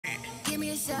give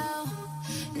me a show.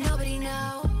 Nobody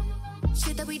know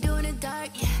shit that we do in the dark.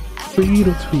 Yeah,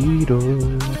 Tweedle,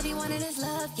 tweedle. all they wanted is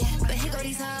love. Yeah, but here go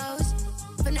these hoes.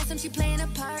 Finesse them, she playing a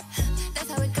part.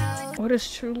 That's how it goes. What is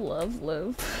true love,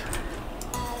 Liv?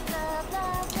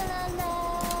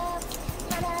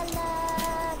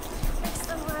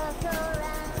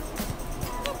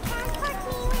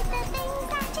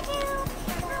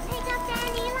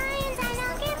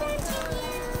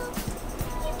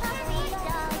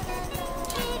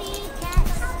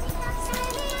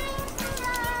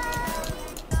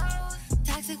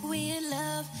 We in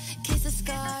love, kiss a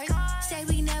scar, say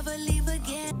we never leave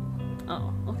again.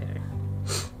 Oh, okay.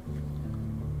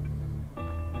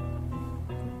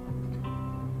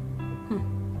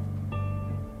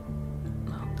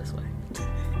 Oh, this way.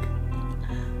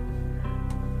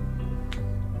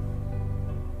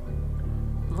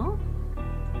 Huh?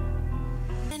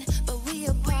 But we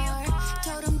apart.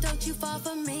 Told him don't you fall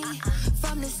for me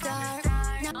from the start.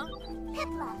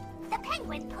 Piplup, the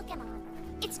penguin Pokemon.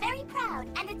 It's very proud,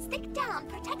 and its thick down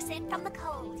protects it from the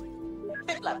cold.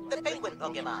 Piplup, the penguin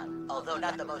Pokemon. Although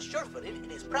not the most sure-footed,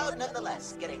 it is proud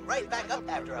nonetheless, getting right back up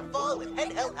after a fall with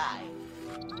head held high.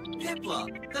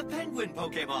 Piplup, the penguin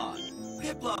Pokemon.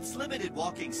 Piplup's limited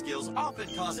walking skills often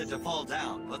cause it to fall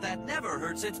down, but that never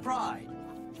hurts its pride.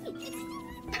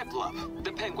 Piplup,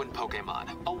 the penguin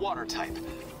Pokemon, a water type.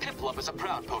 Piplup is a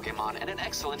proud Pokemon and an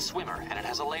excellent swimmer, and it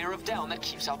has a layer of down that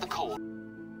keeps out the cold.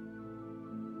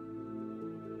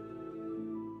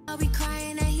 I'll be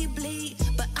crying and he bleed,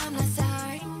 but I'm not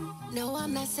sorry. No,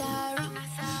 I'm not sorry.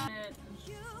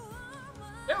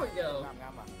 There we go.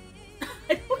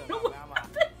 I don't know what happened.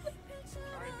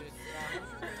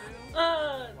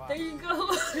 There you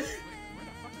go.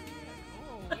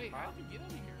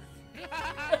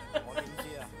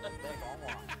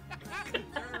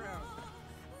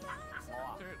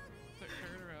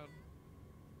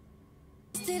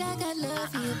 Said I got love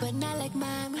for you, but not like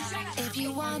mine. If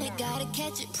you want it, gotta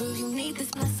catch it. Prove you need this.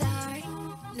 I'm sorry.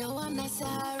 No, I'm not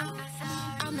sorry.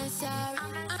 I'm not sorry.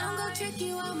 I'm gonna trick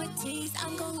you, I'm a tease.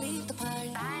 I'm gonna leave the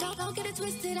party. Don't get it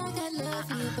twisted. I got love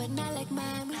for you, but not like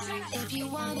mine. If you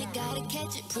want it, gotta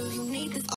catch it. Prove you need this.